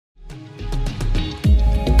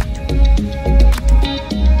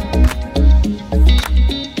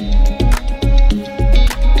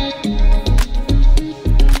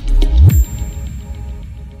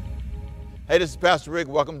Hey, this is Pastor Rick.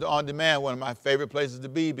 Welcome to On Demand, one of my favorite places to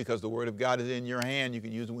be because the Word of God is in your hand. You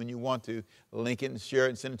can use it when you want to. Link it and share it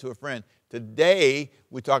and send it to a friend. Today,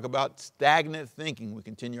 we talk about stagnant thinking. We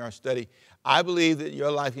continue our study. I believe that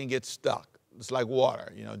your life can get stuck. It's like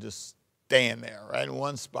water, just staying there, right in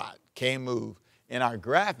one spot. Can't move. In our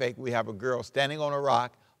graphic, we have a girl standing on a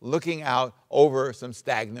rock looking out over some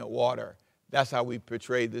stagnant water. That's how we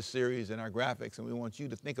portray this series in our graphics, and we want you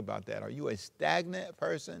to think about that. Are you a stagnant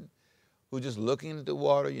person who's just looking at the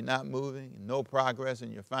water, you're not moving, no progress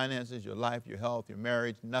in your finances, your life, your health, your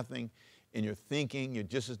marriage, nothing in your thinking, you're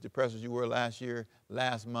just as depressed as you were last year,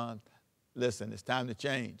 last month? Listen, it's time to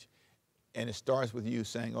change. And it starts with you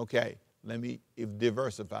saying, okay, let me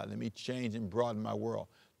diversify, let me change and broaden my world.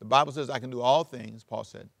 The Bible says I can do all things, Paul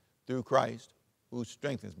said, through Christ who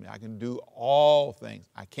strengthens me. I can do all things.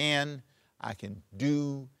 I can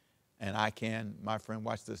do, and I can, my friend,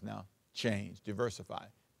 watch this now, change, diversify.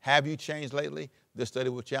 Have you changed lately? This study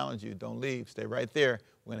will challenge you. Don't leave. Stay right there.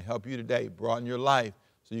 We're going to help you today, broaden your life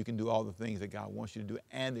so you can do all the things that God wants you to do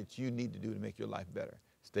and that you need to do to make your life better.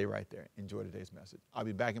 Stay right there. Enjoy today's message. I'll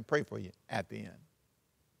be back and pray for you at the end.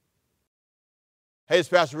 Hey, it's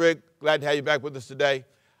Pastor Rick. Glad to have you back with us today.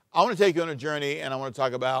 I want to take you on a journey, and I want to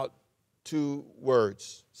talk about two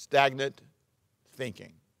words, stagnant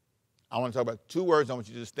thinking. I want to talk about two words. I want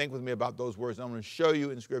you to just think with me about those words. I'm going to show you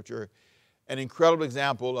in Scripture an incredible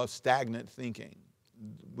example of stagnant thinking.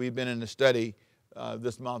 We've been in a study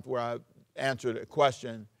this month where I answered a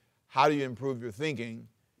question, how do you improve your thinking?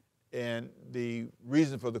 And the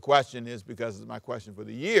reason for the question is because it's my question for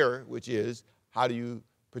the year, which is, how do you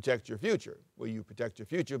protect your future? Well, you protect your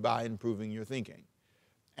future by improving your thinking.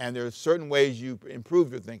 And there are certain ways you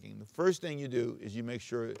improve your thinking. The first thing you do is you make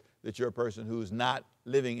sure that you're a person who is not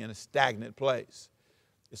living in a stagnant place.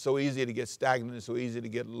 It's so easy to get stagnant. It's so easy to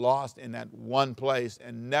get lost in that one place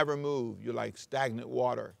and never move. You're like stagnant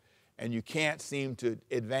water, and you can't seem to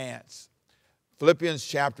advance. Philippians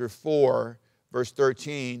chapter 4, verse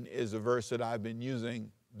 13 is a verse that I've been using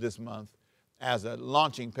this month as a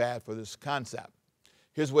launching pad for this concept.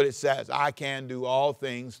 Here's what it says. I can do all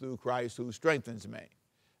things through Christ who strengthens me.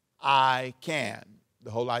 I can.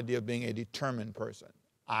 The whole idea of being a determined person.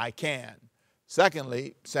 I can.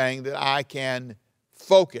 Secondly, saying that I can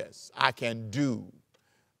focus, I can do.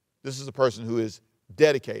 This is a person who is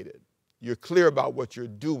dedicated. You're clear about what you're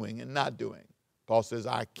doing and not doing. Paul says,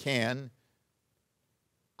 I can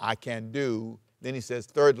do. Then he says,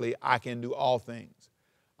 thirdly, I can do all things.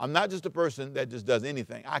 I'm not just a person that just does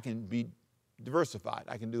anything. I can be diversified.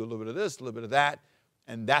 I can do a little bit of this, a little bit of that,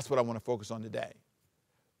 and that's what I want to focus on today.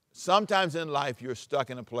 Sometimes in life, you're stuck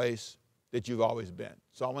in a place that you've always been.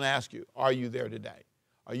 So I want to ask you, are you there today?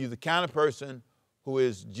 Are you the kind of person who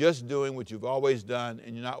is just doing what you've always done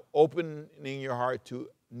and you're not opening your heart to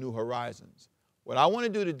new horizons? What I want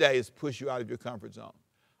to do today is push you out of your comfort zone.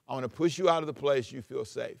 I want to push you out of the place you feel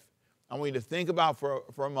safe. I want you to think about for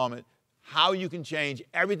a moment how you can change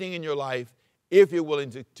everything in your life if you're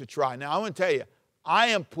willing to try. Now, I want to tell you, I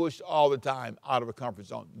am pushed all the time out of a comfort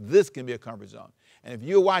zone. This can be a comfort zone. And if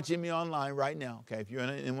you're watching me online right now, okay, if you're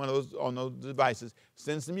in one of those on those devices,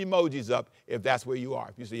 send some emojis up if that's where you are.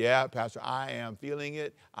 If you say, yeah, Pastor, I am feeling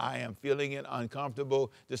it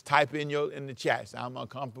uncomfortable, just type in the chat. Say, I'm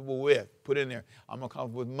uncomfortable with. Put in there, I'm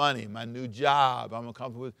uncomfortable with money, my new job. I'm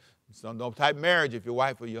uncomfortable with, so don't type marriage if your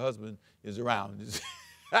wife or your husband is around.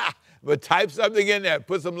 But type something in there.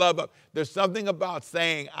 Put some love up. There's something about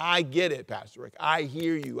saying, I get it, Pastor Rick. I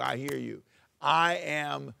hear you. I hear you. I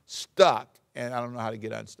am stuck, and I don't know how to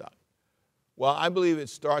get unstuck. Well, I believe it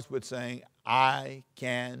starts with saying, I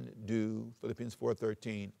can do, Philippians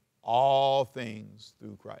 4:13, all things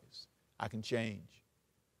through Christ. I can change.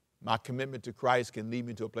 My commitment to Christ can lead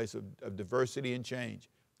me to a place of diversity and change.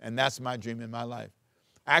 And that's my dream in my life.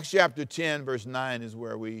 Acts chapter 10, verse 9 is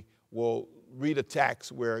where we will read a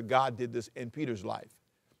text where God did this in Peter's life.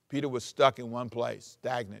 Peter was stuck in one place,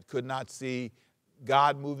 stagnant, could not see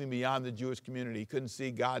God moving beyond the Jewish community. He couldn't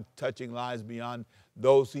see God touching lives beyond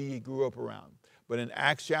those he grew up around. But in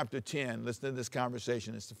Acts chapter 10, listen to this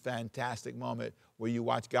conversation. It's a fantastic moment where you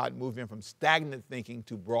watch God move him from stagnant thinking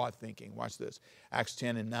to broad thinking. Watch this, Acts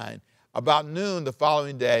 10 and 9. About noon the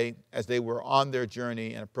following day, as they were on their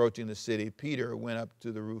journey and approaching the city, Peter went up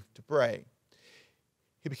to the roof to pray.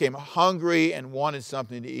 He became hungry and wanted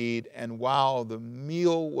something to eat, and while the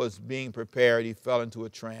meal was being prepared, he fell into a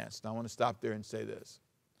trance. Now, I want to stop there and say this.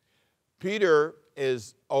 Peter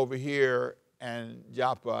is over here in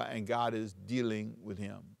Joppa, and God is dealing with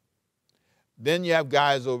him. Then you have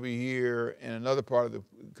guys over here in another part of the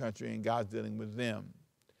country, and God's dealing with them.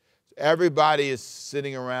 So everybody is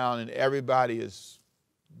sitting around, and everybody is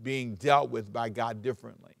being dealt with by God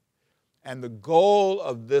differently. And the goal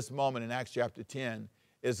of this moment in Acts chapter 10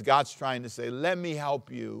 is God's trying to say, let me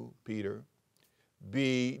help you, Peter,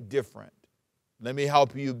 be different. Let me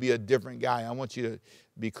help you be a different guy. I want you to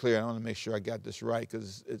be clear. I want to make sure I got this right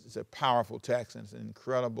because it's a powerful text and it's an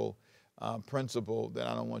incredible principle that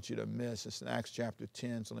I don't want you to miss. It's in Acts chapter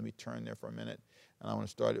 10, so let me turn there for a minute. And I want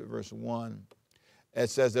to start at verse 1. It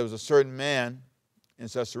says, there was a certain man in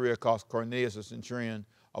Caesarea called Cornelius, a centurion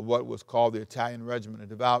of what was called the Italian regiment, a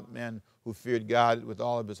devout man who feared God with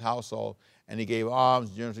all of his household. And he gave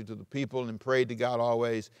alms generously to the people and prayed to God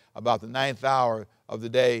always. About the 9th hour of the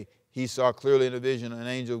day, he saw clearly in a vision an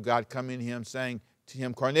angel of God coming to him, saying to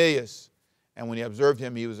him, Cornelius. And when he observed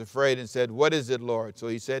him, he was afraid and said, what is it, Lord? So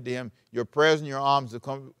he said to him, your prayers and your alms have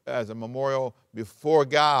come as a memorial before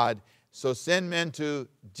God. So send men to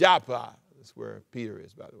Joppa. That's where Peter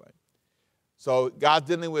is, by the way. So God's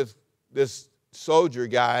dealing with this soldier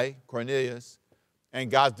guy, Cornelius,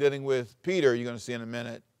 and God's dealing with Peter, you're going to see in a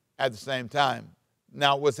minute, at the same time.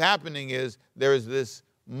 Now, what's happening is there is this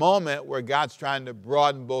moment where God's trying to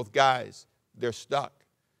broaden both guys. They're stuck.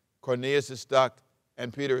 Cornelius is stuck,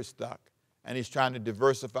 and Peter is stuck. And he's trying to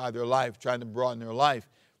diversify their life, trying to broaden their life.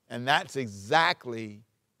 And that's exactly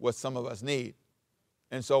what some of us need.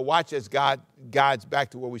 And so watch as God guides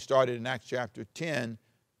back to where we started in Acts chapter 10,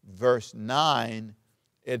 verse 9.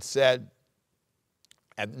 It said,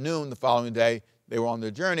 at noon the following day, they were on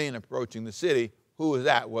their journey and approaching the city. Who was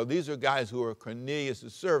that? Well, these are guys who are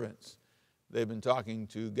Cornelius' servants. They've been talking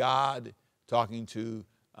to God, talking to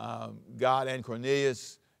God and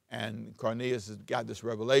Cornelius has got this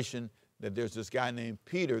revelation that there's this guy named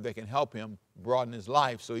Peter that can help him broaden his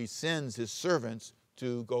life. So he sends his servants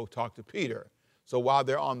to go talk to Peter. So while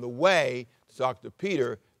they're on the way to talk to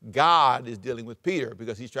Peter, God is dealing with Peter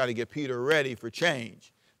because he's trying to get Peter ready for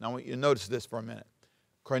change. Now I want you to notice this for a minute.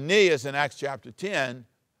 Cornelius in Acts chapter 10,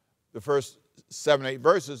 the first 7 or 8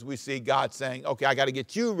 verses, we see God saying, okay, I got to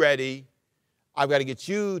get you ready. I've got to get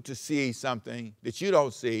you to see something that you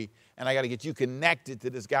don't see, and I got to get you connected to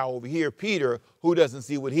this guy over here, Peter, who doesn't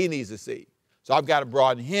see what he needs to see. So I've got to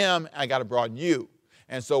broaden him, and I got to broaden you.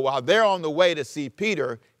 And so while they're on the way to see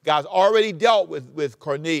Peter, God's already dealt with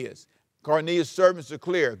Cornelius. Cornelius' servants are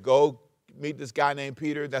clear. Go meet this guy named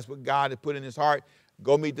Peter. That's what God had put in his heart.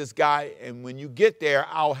 Go meet this guy, and when you get there,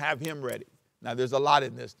 I'll have him ready. Now, there's a lot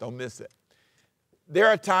in this. Don't miss it. There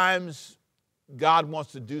are times God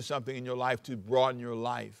wants to do something in your life to broaden your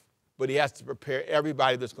life, but he has to prepare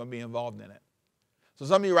everybody that's going to be involved in it. So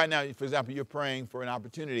some of you right now, for example, you're praying for an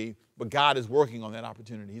opportunity, but God is working on that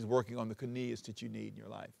opportunity. He's working on the Cornelius that you need in your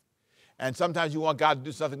life. And sometimes you want God to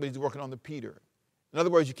do something, but he's working on the Peter. In other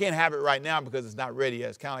words, you can't have it right now because it's not ready yet.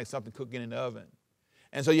 It's kind of like something cooking in the oven.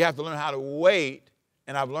 And so you have to learn how to wait,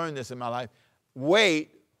 and I've learned this in my life,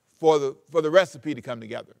 wait for the recipe to come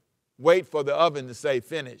together. Wait for the oven to say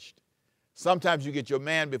finished. Sometimes you get your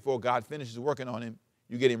man before God finishes working on him.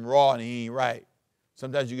 You get him raw and he ain't right.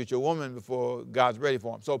 Sometimes you get your woman before God's ready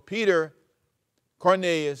for him. So Peter,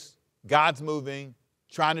 Cornelius, God's moving,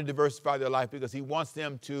 trying to diversify their life because he wants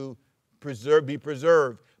them to be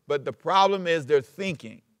preserved. But the problem is they're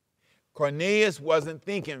thinking. Cornelius wasn't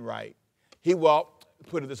thinking right.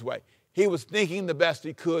 Put it this way. He was thinking the best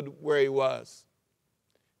he could where he was.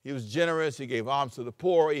 He was generous. He gave alms to the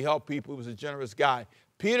poor. He helped people. He was a generous guy.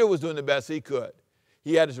 Peter was doing the best he could.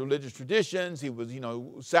 He had his religious traditions. He was,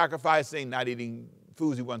 sacrificing, not eating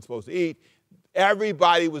foods he wasn't supposed to eat.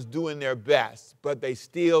 Everybody was doing their best, but they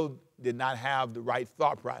still did not have the right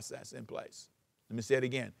thought process in place. Let me say it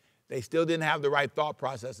again. They still didn't have the right thought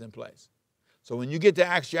process in place. So when you get to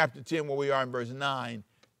Acts chapter 10, where we are in verse 9,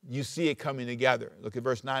 you see it coming together. Look at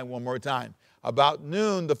verse 9 one more time. About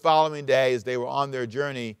noon the following day, as they were on their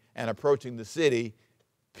journey and approaching the city,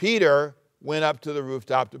 Peter went up to the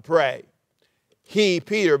rooftop to pray. He,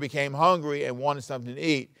 Peter, became hungry and wanted something to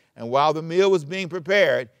eat. And while the meal was being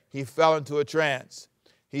prepared, he fell into a trance.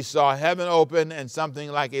 He saw heaven open and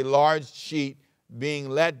something like a large sheet being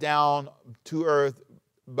let down to earth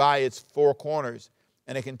by its 4 corners.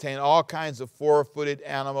 And it contained all kinds of 4-footed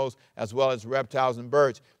animals as well as reptiles and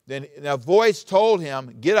birds. Then a voice told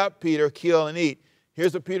him, "Get up, Peter, kill and eat."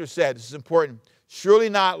 Here's what Peter said. This is important. "Surely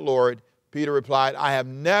not, Lord," Peter replied. "I have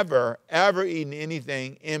never, ever eaten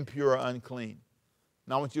anything impure or unclean."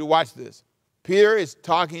 Now I want you to watch this. Peter is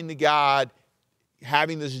talking to God,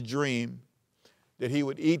 having this dream that he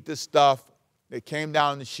would eat the stuff that came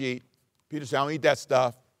down on the sheet. Peter said, "I don't eat that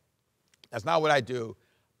stuff. That's not what I do.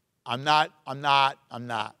 I'm not. On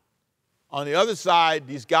the other side,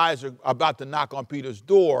 these guys are about to knock on Peter's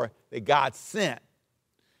door that God sent.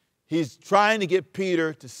 He's trying to get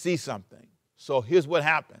Peter to see something. So here's what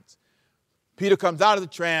happens. Peter comes out of the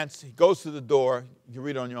trance. He goes to the door. You can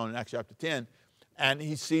read it on your own in Acts chapter 10. And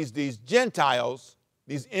he sees these Gentiles,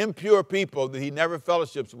 these impure people that he never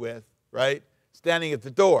fellowships with, right, standing at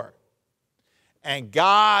the door. And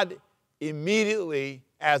God immediately,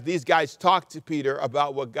 as these guys talk to Peter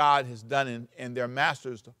about what God has done in their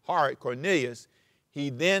master's heart, Cornelius,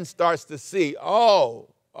 he then starts to see,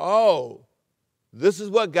 this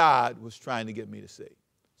is what God was trying to get me to see.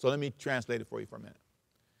 So let me translate it for you for a minute.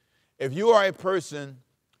 If you are a person,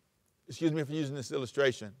 excuse me for using this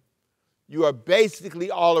illustration, you are basically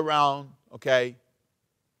all around, okay,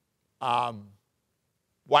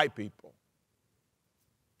 white people.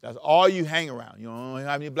 That's all you hang around. You don't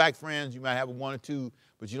have any black friends. You might have one or two,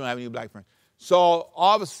 but you don't have any black friends. So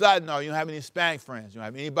all of a sudden, you don't have any Hispanic friends. You don't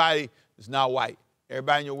have anybody that's not white.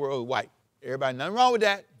 Everybody in your world is white. Everybody, nothing wrong with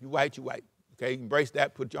that. You white, you white. Okay, embrace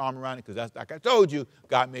that, put your arm around it, because that's like I told you,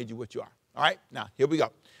 God made you what you are. All right, now here we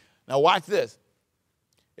go. Now watch this.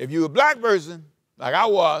 If you're a black person, like I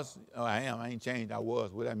was, I ain't changed, I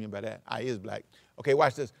was. What do I mean by that? I is black. Okay,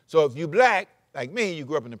 watch this. So if you black, like me, you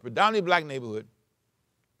grew up in a predominantly black neighborhood,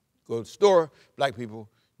 go to the store, black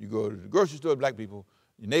people, you go to the grocery store, black people,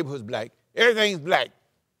 your neighborhood's black, everything's black.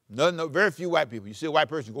 No, very few white people. You see a white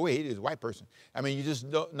person, go ahead, it is a white person. I mean, you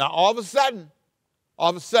just don't. Now all of a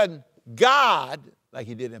sudden, God, like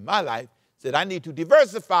he did in my life, said, I need to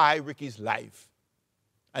diversify Ricky's life.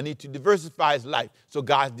 I need to diversify his life. So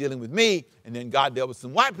God's dealing with me, and then God dealt with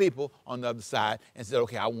some white people on the other side and said,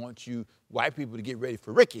 okay, I want you white people to get ready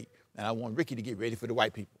for Ricky, and I want Ricky to get ready for the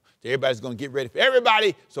white people. So everybody's going to get ready for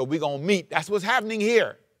everybody, so we're going to meet. That's what's happening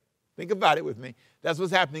here. Think about it with me. That's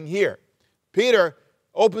what's happening here. Peter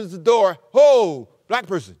opens the door. Oh, black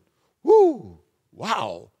person. Whoo,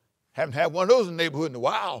 wow. Haven't had one of those in the neighborhood in a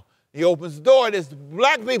while. He opens the door, there's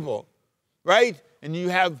black people, right? And you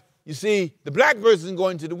see the black person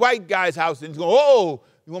going to the white guy's house, and he's going, oh,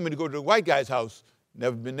 you want me to go to the white guy's house?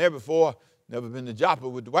 Never been there before, never been to Joppa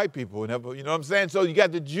with the white people, never, you know what I'm saying? So you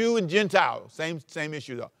got the Jew and Gentile, same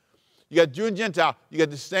issue though. You got Jew and Gentile, you got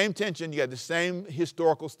the same tension, you got the same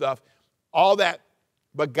historical stuff, all that,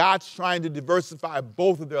 but God's trying to diversify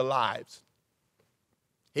both of their lives.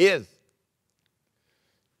 He is.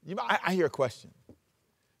 I hear a question.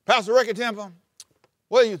 Pastor Ricky Temple,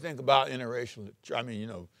 what do you think about interracial,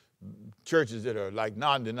 churches that are like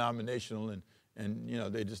non-denominational and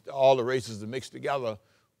they just, all the races are mixed together?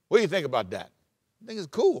 What do you think about that? I think it's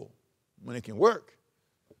cool when it can work.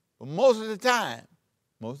 But most of the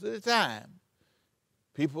time,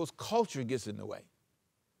 people's culture gets in the way.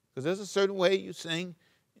 Because there's a certain way you sing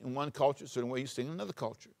in one culture, a certain way you sing in another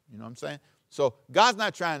culture. You know what I'm saying? So God's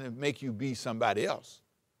not trying to make you be somebody else.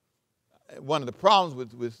 One of the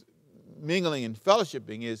problems with mingling and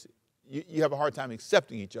fellowshipping is you have a hard time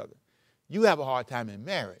accepting each other. You have a hard time in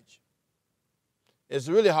marriage. It's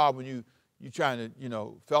really hard when you're trying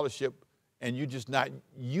to, fellowship and you're just not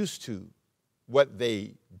used to what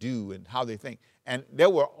they do and how they think. And there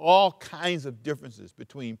were all kinds of differences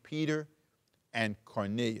between Peter and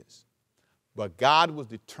Cornelius. But God was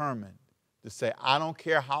determined to say, I don't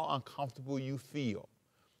care how uncomfortable you feel,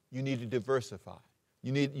 you need to diversify.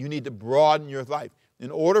 You need to broaden your life. In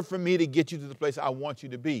order for me to get you to the place I want you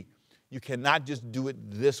to be, you cannot just do it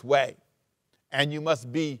this way. And you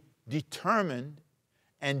must be determined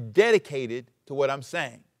and dedicated to what I'm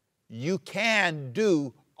saying. You can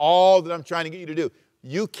do all that I'm trying to get you to do.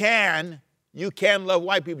 You can love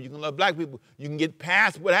white people. You can love black people. You can get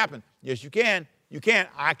past what happened. Yes, you can. You can.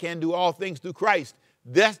 I can do all things through Christ.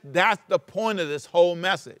 That's the point of this whole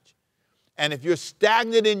message. And if you're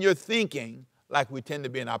stagnant in your thinking, like we tend to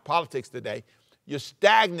be in our politics today, you're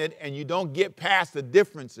stagnant and you don't get past the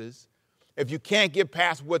differences. If you can't get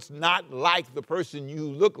past what's not like the person you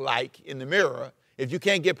look like in the mirror, if you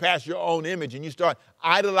can't get past your own image and you start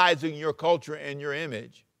idolizing your culture and your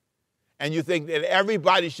image, and you think that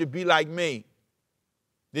everybody should be like me,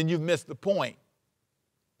 then you've missed the point.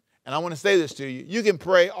 And I want to say this to you. You can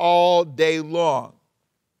pray all day long.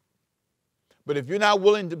 But if you're not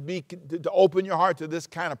willing to open your heart to this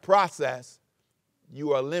kind of process,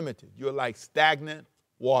 you are limited. You're like stagnant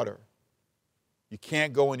water. You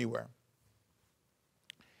can't go anywhere.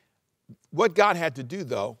 What God had to do,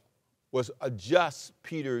 though, was adjust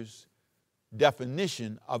Peter's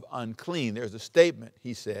definition of unclean. There's a statement,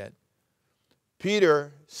 he said.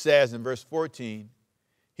 Peter says in verse 14,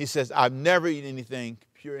 he says, I've never eaten anything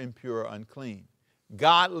pure, impure, or unclean.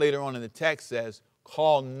 God later on in the text says,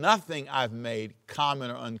 call nothing I've made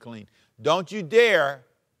common or unclean. Don't you dare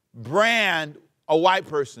brand a white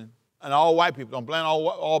person and all white people. Don't brand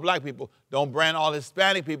all black people. Don't brand all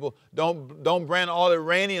Hispanic people. Don't brand all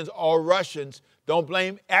Iranians, all Russians. Don't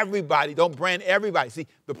blame everybody. Don't brand everybody. See,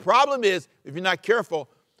 the problem is, if you're not careful,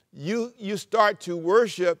 you start to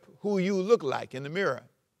worship who you look like in the mirror.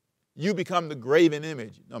 You become the graven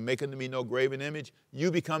image. No, make unto me no graven image. You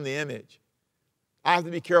become the image. I have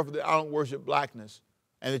to be careful that I don't worship blackness,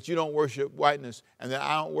 and that you don't worship whiteness, and that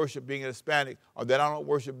I don't worship being a Hispanic, or that I don't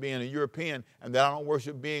worship being a European, and that I don't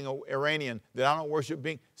worship being an Iranian, that I don't worship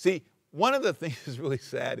being... See, one of the things that's really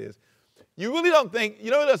sad is you really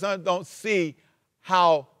don't see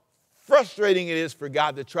how frustrating it is for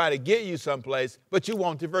God to try to get you someplace, but you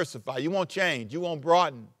won't diversify, you won't change, you won't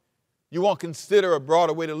broaden, you won't consider a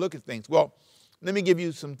broader way to look at things. Well, let me give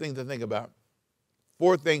you some things to think about.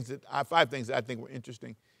 5 things that I think were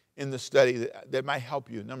interesting in the study that might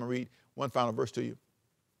help you. And I'm going to read one final verse to you.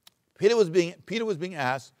 Peter was being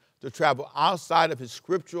asked to travel outside of his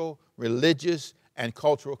scriptural, religious, and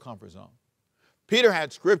cultural comfort zone. Peter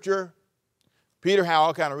had scripture. Peter had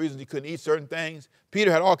all kinds of reasons he couldn't eat certain things.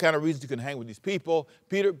 Peter had all kinds of reasons he couldn't hang with these people.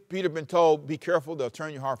 Peter been told, be careful, they'll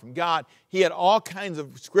turn your heart from God. He had all kinds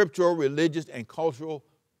of scriptural, religious, and cultural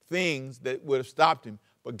things that would have stopped him.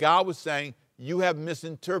 But God was saying, you have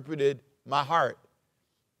misinterpreted my heart.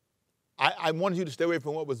 I wanted you to stay away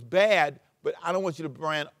from what was bad, but I don't want you to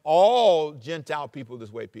brand all Gentile people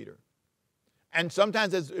this way, Peter. And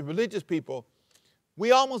sometimes as religious people,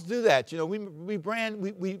 we almost do that. You know, we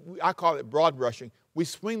brand, I call it broad brushing. We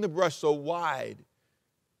swing the brush so wide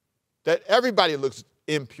that everybody looks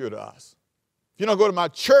impure to us. If you don't go to my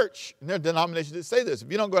church, and there are denominations that say this,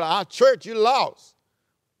 if you don't go to our church, you're lost.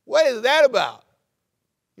 What is that about?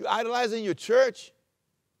 You idolizing your church?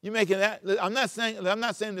 You making that? I'm not saying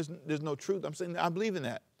there's no truth. I'm saying I believe in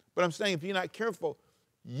that. But I'm saying if you're not careful,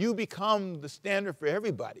 you become the standard for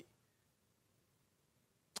everybody.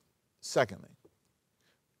 Secondly,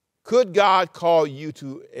 could God call you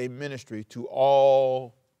to a ministry to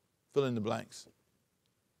all fill in the blanks?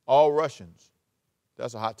 All Russians.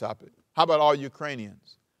 That's a hot topic. How about all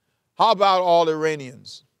Ukrainians? How about all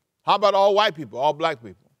Iranians? How about all white people, all black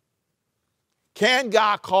people? Can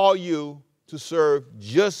God call you to serve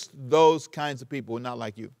just those kinds of people who are not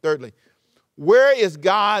like you? Thirdly, where is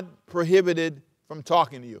God prohibited from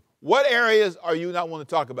talking to you? What areas are you not wanting to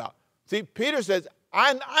talk about? See, Peter says,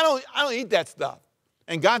 I don't eat that stuff.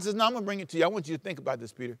 And God says, no, I'm going to bring it to you. I want you to think about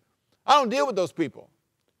this, Peter. I don't deal with those people.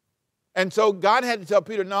 And so God had to tell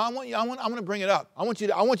Peter, no, I'm going to bring it up. I want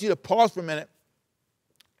you to pause for a minute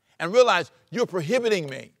and realize you're prohibiting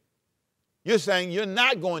me. You're saying you're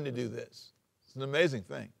not going to do this. It's an amazing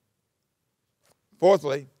thing.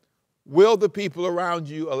 Fourthly, will the people around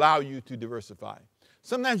you allow you to diversify?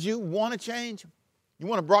 Sometimes you want to change. You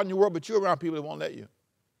want to broaden your world, but you're around people that won't let you.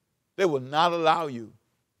 They will not allow you.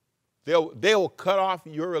 They will cut off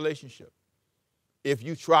your relationship if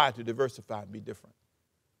you try to diversify and be different.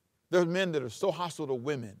 There's men that are so hostile to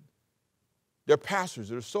women. There are pastors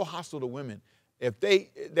that are so hostile to women. If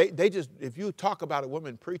if you talk about a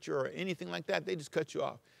woman preacher or anything like that, they just cut you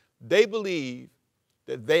off. They believe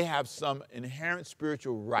that they have some inherent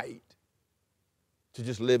spiritual right to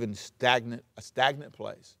just live in a stagnant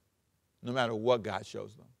place, no matter what God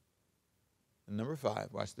shows them. And number 5,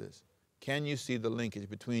 watch this. Can you see the linkage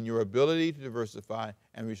between your ability to diversify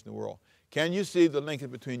and reaching the world? Can you see the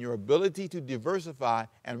linkage between your ability to diversify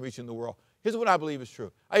and reaching the world? Here's what I believe is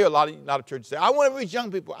true. I hear a lot of churches say, I want to reach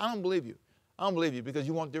young people. I don't believe you. I don't believe you because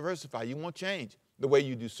you won't diversify. You won't change. The way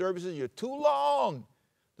you do services, you're too long.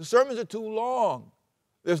 The sermons are too long.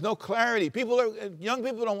 There's no clarity. Young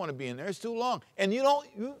people don't want to be in there. It's too long. And you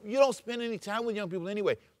don't spend any time with young people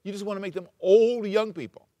anyway. You just want to make them old young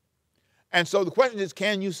people. And so the question is,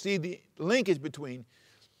 can you see the linkage between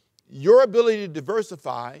your ability to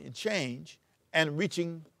diversify and change and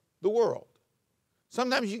reaching the world?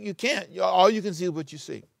 Sometimes you can't. All you can see is what you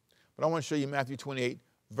see. But I want to show you Matthew 28,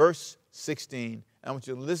 verse 16. And I want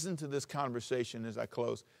you to listen to this conversation as I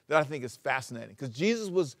close that I think is fascinating. Because Jesus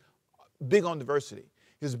was big on diversity.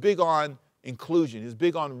 He was big on inclusion. He was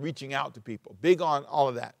big on reaching out to people, big on all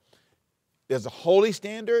of that. There's a holy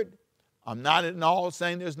standard. I'm not at all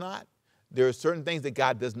saying there's not. There are certain things that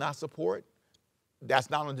God does not support. That's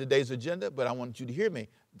not on today's agenda, but I want you to hear me.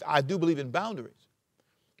 I do believe in boundaries.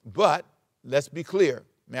 But let's be clear.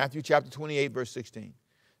 Matthew chapter 28, verse 16.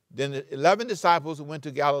 Then the 11 disciples went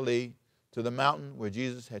to Galilee, to the mountain where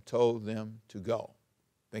Jesus had told them to go.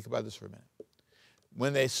 Think about this for a minute.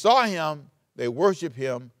 When they saw him, they worshiped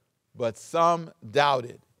him, but some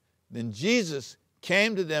doubted. Then Jesus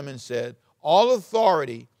came to them and said, all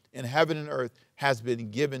authority in heaven and earth has been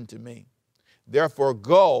given to me. Therefore,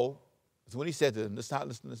 go, So when he said to them,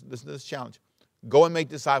 listen to this challenge. Go and make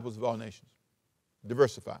disciples of all nations.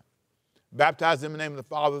 Diversify. Baptize them in the name of the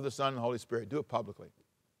Father, the Son, and the Holy Spirit. Do it publicly.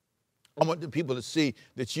 I want the people to see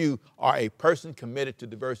that you are a person committed to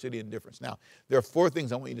diversity and difference. Now, there are 4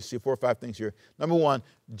 things I want you to see, 4 or 5 things here. Number one,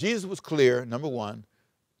 Jesus was clear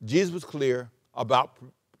about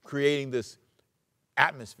creating this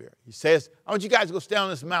atmosphere. He says, I want you guys to go stand on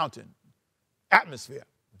this mountain. Atmosphere.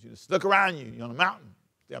 I want you to look around you. You're on a mountain.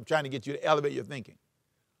 I'm trying to get you to elevate your thinking.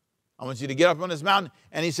 I want you to get up on this mountain.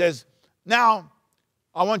 And he says, now,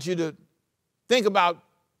 I want you to think about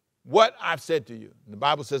what I've said to you. And the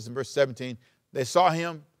Bible says in verse 17, they saw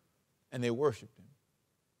him and they worshiped him.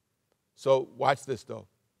 So watch this though.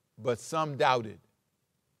 But some doubted.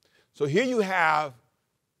 So here you have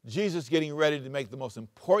Jesus getting ready to make the most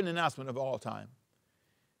important announcement of all time.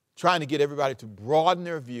 Trying to get everybody to broaden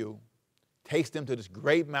their view. Takes them to this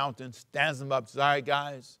great mountain, stands them up, says, all right,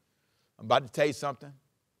 guys, I'm about to tell you something.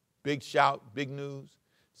 Big shout, big news.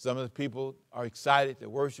 Some of the people are excited, they're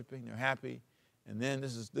worshiping, they're happy. And then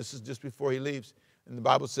this is just before he leaves. And the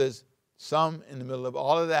Bible says some in the middle of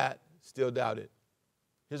all of that still doubted.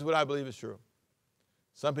 Here's what I believe is true.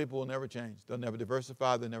 Some people will never change. They'll never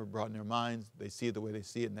diversify. They'll never broaden their minds. They see it the way they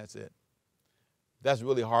see it, and that's it. That's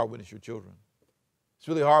really hard when it's your children. It's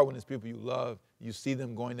really hard when it's people you love. You see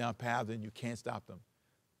them going down paths and you can't stop them.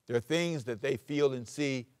 There are things that they feel and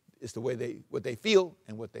see. It's the way what they feel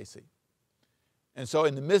and what they see. And so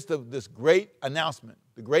in the midst of this great announcement,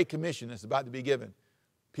 the great commission that's about to be given,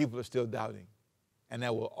 people are still doubting. And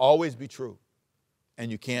that will always be true.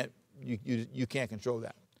 And you can't control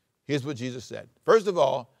that. Here's what Jesus said. First of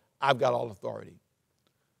all, I've got all authority.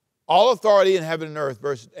 All authority in heaven and earth,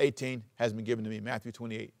 verse 18, has been given to me. Matthew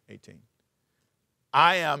 28:18.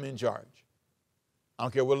 I am in charge. I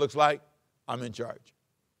don't care what it looks like, I'm in charge.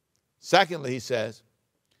 Secondly, he says,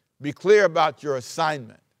 be clear about your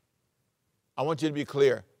assignment. I want you to be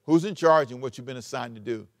clear. Who's in charge and what you've been assigned to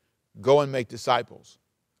do? Go and make disciples.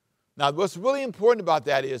 Now, what's really important about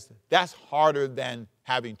that is that's harder than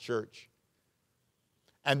having church.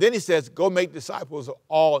 And then he says, go make disciples of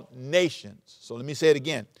all nations. So let me say it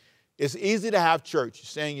again. It's easy to have church. You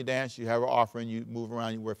sing, you dance, you have an offering, you move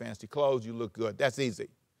around, you wear fancy clothes, you look good. That's easy.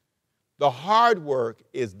 The hard work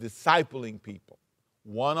is discipling people.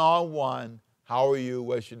 One-on-one, how are you,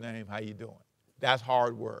 what's your name, how you doing? That's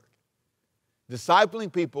hard work.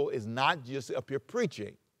 Discipling people is not just up here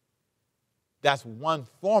preaching. That's one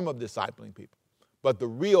form of discipling people. But the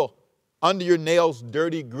real under your nails,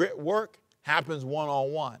 dirty grit work happens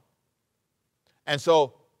one-on-one. And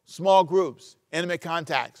so small groups, intimate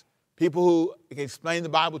contacts, people who can explain the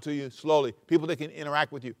Bible to you slowly, people that can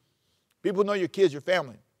interact with you, people who know your kids, your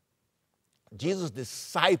family. Jesus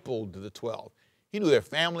discipled the 12. He knew their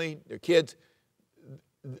family, their kids.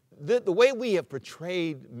 The way we have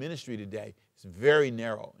portrayed ministry today is very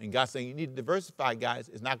narrow. And God's saying you need to diversify, guys.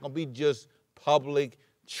 It's not going to be just public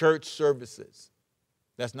church services.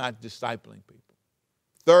 That's not discipling people.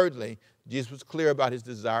 Thirdly, Jesus was clear about his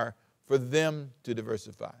desire for them to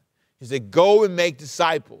diversify. He said, go and make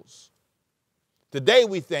disciples. Today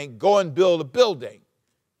we think, go and build a building,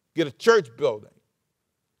 get a church building.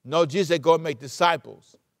 No, Jesus said, go and make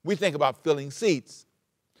disciples. We think about filling seats.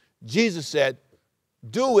 Jesus said,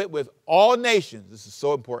 do it with all nations. This is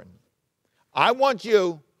so important. I want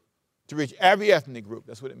you to reach every ethnic group.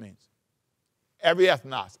 That's what it means. Every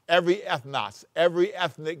ethnos, every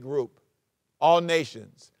ethnic group, all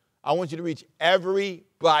nations. I want you to reach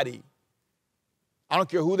everybody. I don't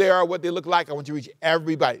care who they are, what they look like. I want you to reach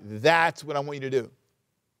everybody. That's what I want you to do.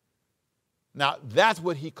 Now, that's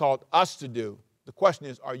what he called us to do. The question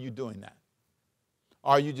is, are you doing that?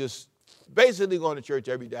 Are you just basically going to church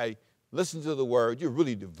every day, listen to the word? You're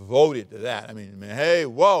really devoted to that. I mean, hey,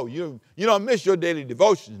 whoa, you don't miss your daily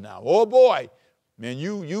devotions now. Oh, boy. Man,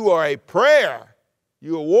 you are a prayer.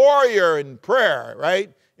 You're a warrior in prayer,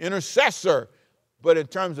 right? Intercessor. But in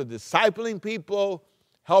terms of discipling people,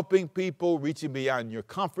 helping people, reaching beyond your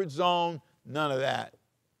comfort zone, none of that.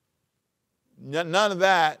 None of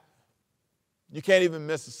that. You can't even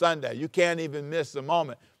miss a Sunday. You can't even miss a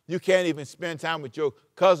moment. You can't even spend time with your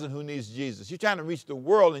cousin who needs Jesus. You're trying to reach the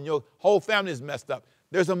world and your whole family is messed up.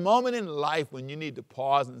 There's a moment in life when you need to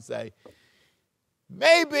pause and say,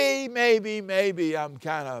 maybe I'm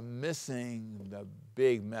kind of missing the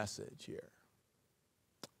big message here.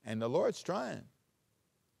 And the Lord's trying.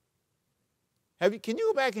 Can you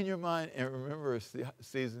go back in your mind and remember a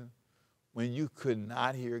season when you could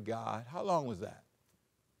not hear God? How long was that?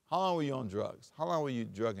 How long were you on drugs? How long were you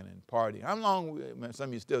drugging and partying? How long, some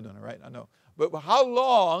of you still doing it, right? I know. But how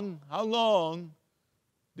long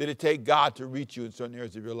did it take God to reach you in certain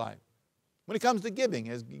areas of your life? When it comes to giving,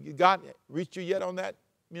 has God reached you yet on that?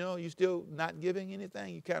 You still not giving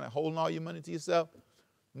anything? You kind of holding all your money to yourself?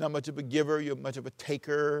 Not much of a giver. You're much of a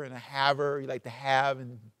taker and a haver. You like to have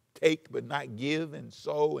and take but not give and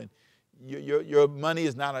sow. And your money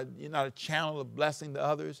is you're not a channel of blessing to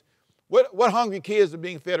others. What hungry kids are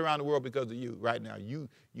being fed around the world because of you right now? You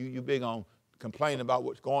big on complaining about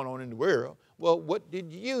what's going on in the world. Well, what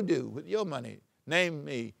did you do with your money? Name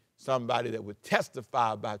me somebody that would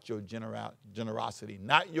testify about your generosity.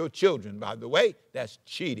 Not your children, by the way. That's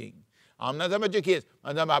cheating. I'm not talking about your kids.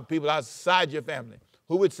 I'm talking about people outside your family.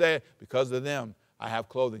 Who would say, because of them, I have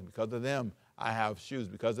clothing. Because of them, I have shoes.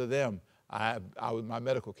 Because of them, my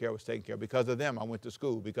medical care was taken care of. Because of them, I went to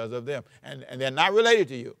school. Because of them. And they're not related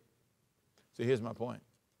to you. So here's my point.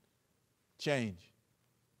 Change.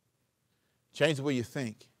 Change the way you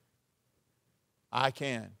think. I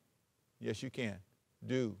can. Yes, you can.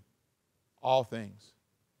 Do all things.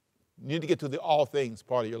 You need to get to the all things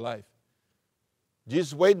part of your life. Jesus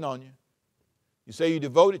is waiting on you. You say you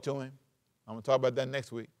devoted to him. I'm going to talk about that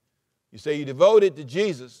next week. You say you devoted to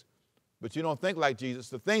Jesus, but you don't think like Jesus.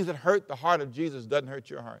 The things that hurt the heart of Jesus doesn't hurt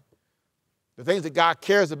your heart. The things that God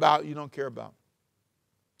cares about, you don't care about.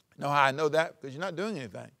 You know how I know that? Because you're not doing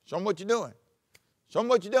anything. Show them what you're doing. Show them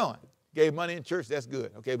what you're doing. Gave money in church, that's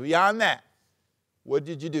good. Okay, beyond that, what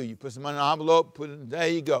did you do? You put some money in an envelope, there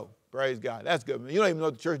you go. Praise God. That's good. You don't even know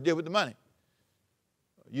what the church did with the money.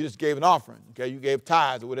 You just gave an offering. Okay, you gave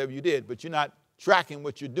tithes or whatever you did, but you're not tracking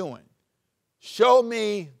what you're doing. Show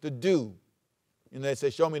me the do. They say,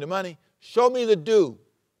 show me the money. Show me the do.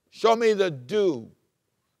 Show me the do.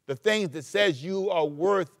 The things that says you are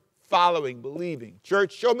worth following, believing.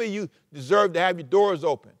 Church, show me you deserve to have your doors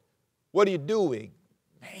open. What are you doing?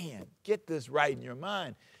 Man, get this right in your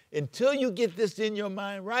mind. Until you get this in your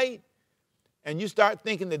mind right, and you start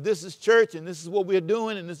thinking that this is church and this is what we're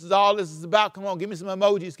doing and this is all this is about, come on, give me some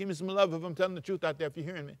emojis, give me some love if I'm telling the truth out there, if you're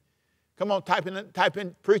hearing me. Come on, type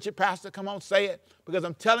in, preach it, pastor, come on, say it, because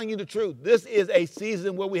I'm telling you the truth. This is a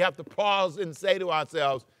season where we have to pause and say to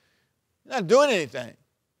ourselves, you're not doing anything.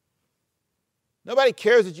 Nobody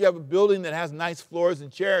cares that you have a building that has nice floors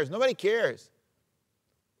and chairs. Nobody cares.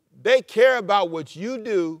 They care about what you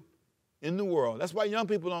do in the world. That's why young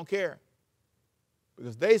people don't care.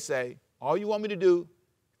 Because they say, all you want me to do,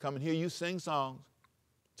 come and hear you sing songs,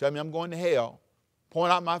 tell me I'm going to hell,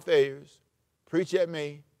 point out my failures, preach at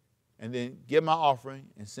me, and then give my offering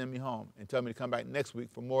and send me home and tell me to come back next week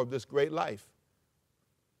for more of this great life.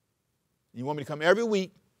 You want me to come every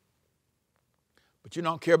week, but you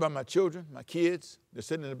don't care about my children, my kids. They're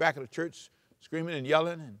sitting in the back of the church screaming and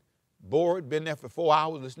yelling and bored, been there for 4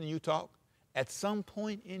 hours listening to you talk. At some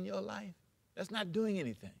point in your life, that's not doing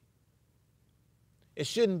anything. It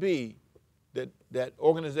shouldn't be that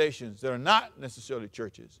organizations that are not necessarily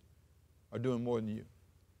churches are doing more than you.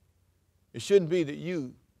 It shouldn't be that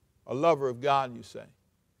you, a lover of God, you say,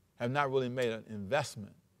 have not really made an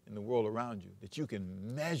investment in the world around you, that you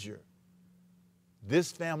can measure.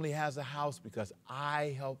 This family has a house because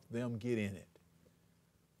I helped them get in it.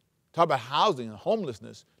 Talk about housing and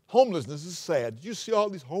homelessness. Homelessness is sad. Did you see all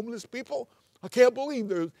these homeless people? I can't believe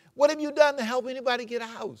there's. What have you done to help anybody get a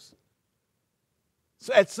house?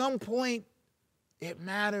 So at some point, it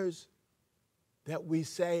matters that we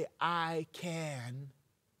say, I can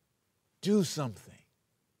do something.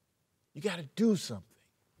 You got to do something.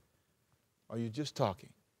 Or you're just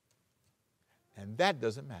talking. And that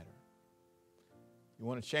doesn't matter. You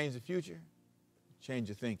want to change the future? Change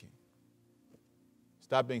your thinking.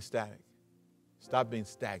 Stop being static. Stop being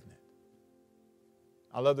stagnant.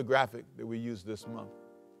 I love the graphic that we used this month.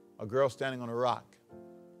 A girl standing on a rock,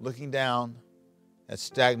 looking down at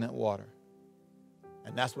stagnant water.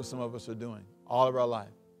 And that's what some of us are doing all of our life,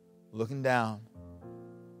 looking down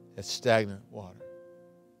at stagnant water.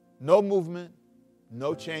 No movement,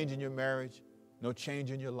 no change in your marriage, no change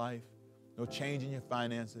in your life, no change in your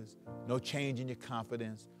finances, no change in your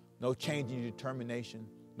confidence, no change in your determination,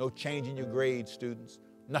 no change in your grades, students,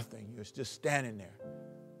 nothing. You're just standing there.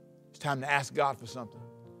 It's time to ask God for something.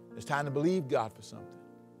 It's time to believe God for something.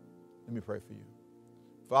 Let me pray for you.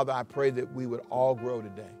 Father, I pray that we would all grow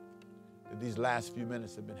today, that these last few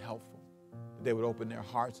minutes have been helpful, that they would open their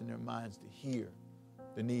hearts and their minds to hear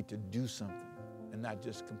the need to do something and not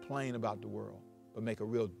just complain about the world, but make a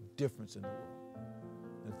real difference in the world.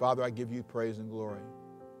 And Father, I give you praise and glory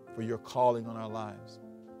for your calling on our lives.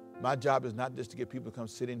 My job is not just to get people to come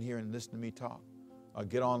sit in here and listen to me talk or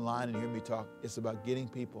get online and hear me talk. It's about getting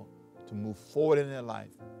people to move forward in their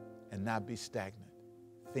life and not be stagnant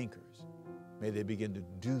thinkers. May they begin to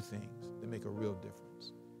do things that make a real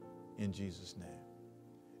difference. In Jesus' name,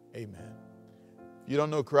 amen. If you don't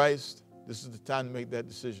know Christ, This is the time to make that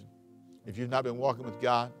decision. If you've not been walking with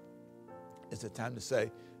God, it's the time to say,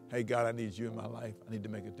 hey, God, I need you in my life. I need to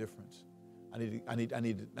make a difference. I need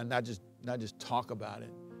to not just talk about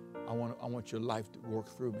it. I want your life to work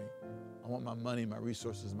through me. I want my money, my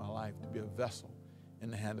resources, my life to be a vessel in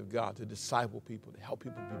the hand of God to disciple people, to help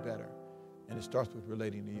people be better. And it starts with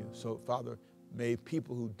relating to you. So, Father, may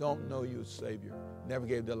people who don't know you as Savior, never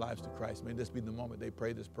gave their lives to Christ, may this be the moment they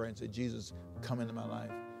pray this prayer and say, Jesus, come into my life,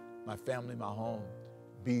 my family, my home.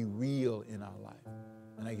 Be real in our life.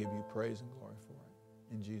 And I give you praise and glory for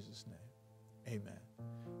it. In Jesus' name, amen.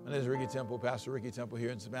 My name is Ricky Temple, Pastor Ricky Temple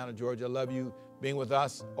here in Savannah, Georgia. I love you being with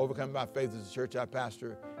us. Overcoming by Faith is the church I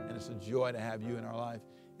pastor, and it's a joy to have you in our life.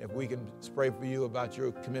 If we can pray for you about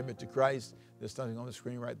your commitment to Christ, there's something on the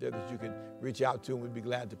screen right there that you can reach out to, and we'd be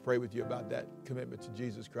glad to pray with you about that commitment to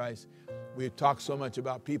Jesus Christ. We've talked so much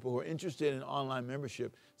about people who are interested in online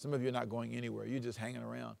membership. Some of you are not going anywhere. You're just hanging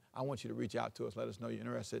around. I want you to reach out to us. Let us know you're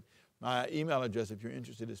interested. My email address, if you're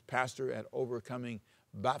interested, is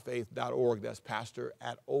pastor@overcomingbyfaith.org. That's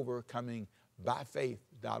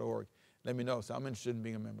pastor@overcomingbyfaith.org. Let me know. So I'm interested in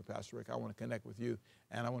being a member, Pastor Rick. I want to connect with you,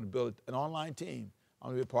 and I want to build an online team. I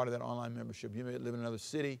want to be a part of that online membership. You may live in another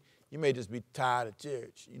city. You may just be tired of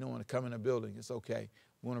church. You don't want to come in a building. It's okay.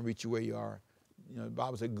 We want to reach you where you are. You know, the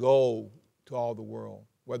Bible said, go to all the world,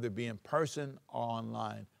 whether it be in person or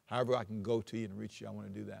online. However I can go to you and reach you, I want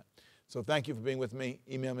to do that. So thank you for being with me.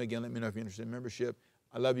 Email me again. Let me know if you're interested in membership.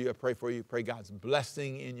 I love you. I pray for you. Pray God's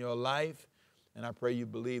blessing in your life. And I pray you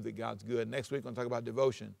believe that God's good. Next week, we're going to talk about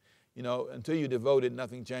devotion. You know, until you're devoted,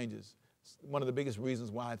 nothing changes. One of the biggest reasons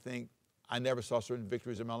why I think I never saw certain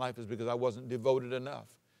victories in my life is because I wasn't devoted enough.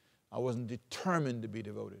 I wasn't determined to be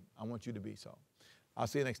devoted. I want you to be so. I'll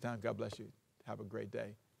see you next time. God bless you. Have a great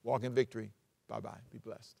day. Walk in victory. Bye-bye. Be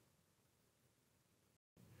blessed.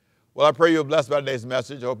 Well, I pray you're blessed by today's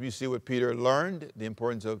message. I hope you see what Peter learned, the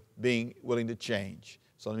importance of being willing to change.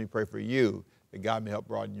 So let me pray for you that God may help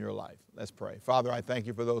broaden your life. Let's pray. Father, I thank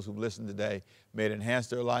you for those who've listened today. May it enhance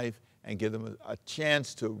their life and give them a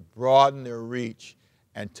chance to broaden their reach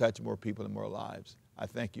and touch more people and more lives. I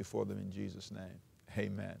thank you for them in Jesus' name.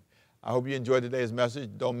 Amen. I hope you enjoyed today's message.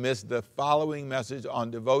 Don't miss the following message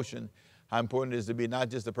on devotion, how important it is to be not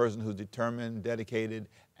just a person who's determined, dedicated,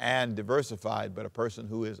 and diversified, but a person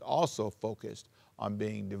who is also focused on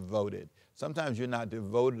being devoted. Sometimes you're not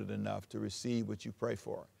devoted enough to receive what you pray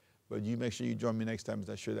for, but you make sure you join me next time as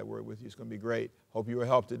I share that word with you. It's going to be great. Hope you were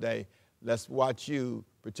helped today. Let's watch you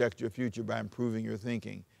protect your future by improving your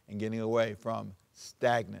thinking and getting away from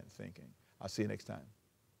stagnant thinking. I'll see you next time.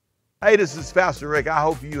 Hey, this is Pastor Rick. I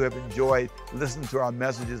hope you have enjoyed listening to our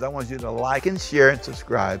messages. I want you to like and share and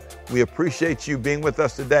subscribe. We appreciate you being with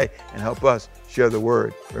us today and help us share the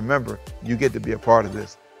word. Remember, you get to be a part of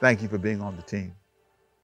this. Thank you for being on the team.